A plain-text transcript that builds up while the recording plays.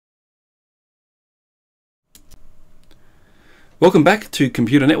Welcome back to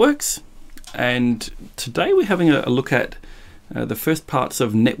Computer Networks, and today we're having a look at the first parts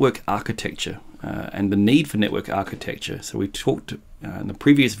of network architecture and the need for network architecture. So we talked in the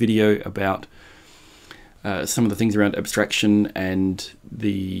previous video about some of the things around abstraction and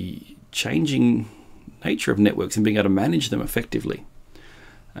the changing nature of networks and being able to manage them effectively.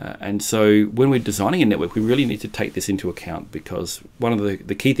 And so when we're designing a network, we really need to take this into account, because one of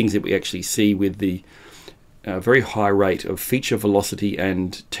the key things that we actually see with the very high rate of feature velocity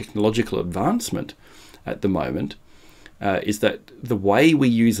and technological advancement at the moment is that the way we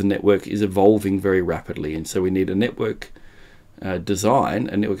use a network is evolving very rapidly. And so we need a network design,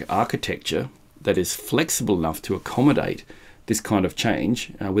 a network architecture that is flexible enough to accommodate this kind of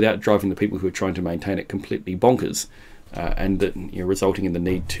change without driving the people who are trying to maintain it completely bonkers, and that, resulting in the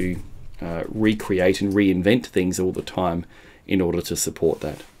need to recreate and reinvent things all the time in order to support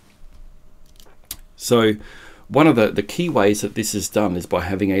that. So one of the key ways that this is done is by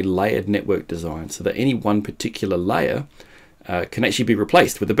having a layered network design, so that any one particular layer can actually be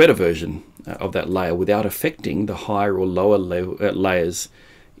replaced with a better version of that layer without affecting the higher or lower layers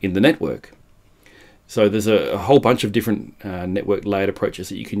in the network. So there's a whole bunch of different network layered approaches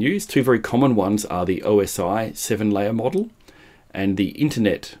that you can use. Two very common ones are the OSI 7-layer model and the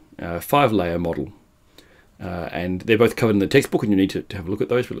Internet 5-layer model. And they're both covered in the textbook, and you need to have a look at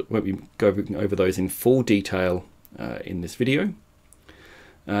those. We won't be going over those in full detail in this video.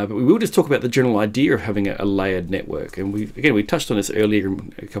 But we will just talk about the general idea of having a layered network. And we touched on this earlier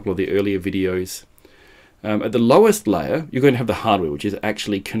in a couple of the earlier videos. At the lowest layer, you're going to have the hardware, which is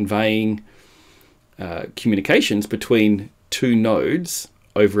actually conveying communications between two nodes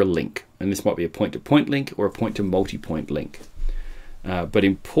over a link. And this might be a point-to-point link or a point-to-multipoint link. But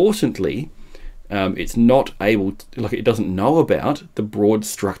importantly, it's not able to, it doesn't know about the broad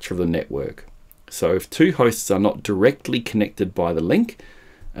structure of the network. So if two hosts are not directly connected by the link,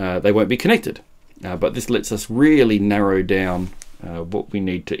 they won't be connected. But this lets us really narrow down what we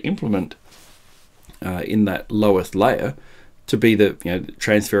need to implement in that lowest layer to be the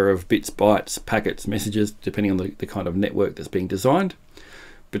transfer of bits, bytes, packets, messages, depending on the kind of network that's being designed,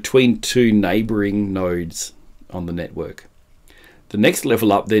 between two neighboring nodes on the network. The next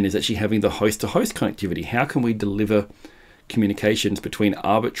level up then is actually having the host-to-host connectivity. How can we deliver communications between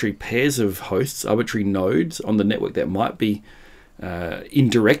arbitrary pairs of hosts, arbitrary nodes on the network that might be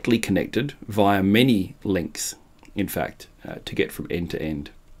indirectly connected via many links, in fact, to get from end to end.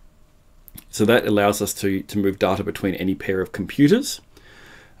 So that allows us to move data between any pair of computers.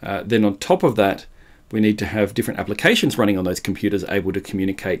 Then on top of that, we need to have different applications running on those computers able to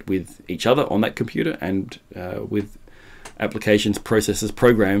communicate with each other on that computer and with applications, processes,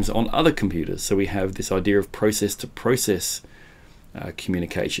 programs on other computers. So we have this idea of process-to-process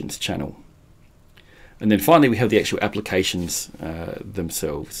communications channel. And then finally, we have the actual applications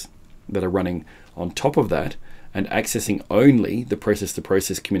themselves that are running on top of that and accessing only the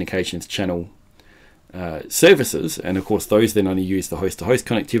process-to-process communications channel services. And of course, those then only use the host-to-host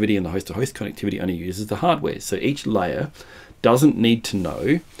connectivity, and the host-to-host connectivity only uses the hardware. So each layer doesn't need to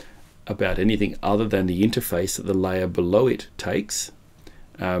know about anything other than the interface that the layer below it takes,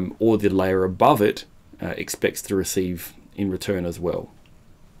 or the layer above it expects to receive in return as well.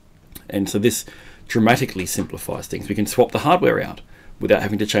 And so this dramatically simplifies things. We can swap the hardware out without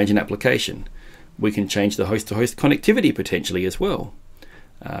having to change an application. We can change the host-to-host connectivity potentially as well.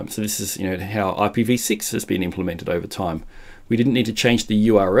 So this is how IPv6 has been implemented over time. We didn't need to change the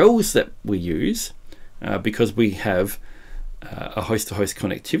URLs that we use because we have a host-to-host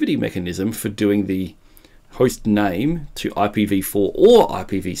connectivity mechanism for doing the host name to IPv4 or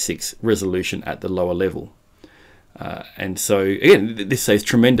IPv6 resolution at the lower level. And so again, this saves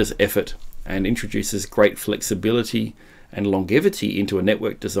tremendous effort and introduces great flexibility and longevity into a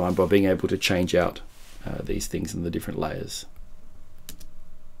network design by being able to change out these things in the different layers.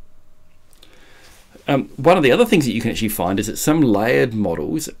 One of the other things that you can actually find is that some layered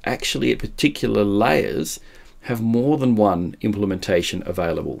models actually at particular layers have more than one implementation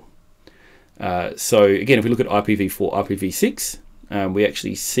available. So again, if we look at IPv4, IPv6, we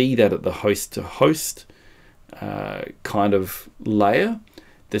actually see that at the host-to-host kind of layer,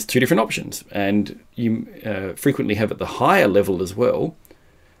 there's two different options, and you frequently have at the higher level as well.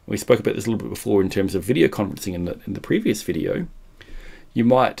 We spoke about this a little bit before in terms of video conferencing in the previous video. You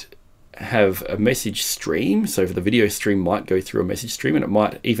might have a message stream, so the video stream might go through a message stream, and it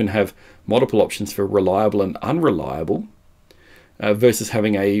might even have multiple options for reliable and unreliable versus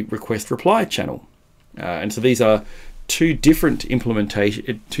having a request-reply channel. And so these are two different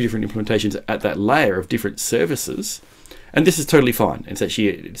implementations at that layer of different services, and this is totally fine. It's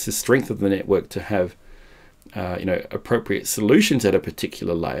the strength of the network to have appropriate solutions at a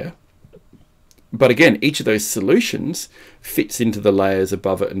particular layer. But again, each of those solutions fits into the layers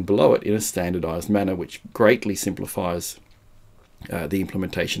above it and below it in a standardized manner, which greatly simplifies the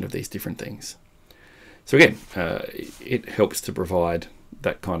implementation of these different things. So again, it helps to provide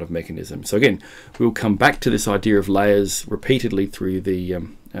that kind of mechanism. So again, we'll come back to this idea of layers repeatedly through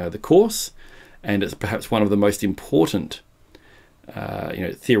the course, and it's perhaps one of the most important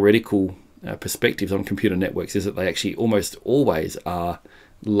theoretical perspectives on computer networks is that they actually almost always are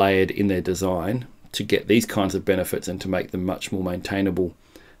layered in their design to get these kinds of benefits and to make them much more maintainable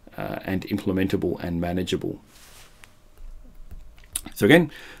and implementable and manageable. So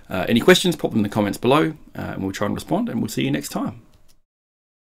again, any questions, pop them in the comments below and we'll try and respond, and we'll see you next time.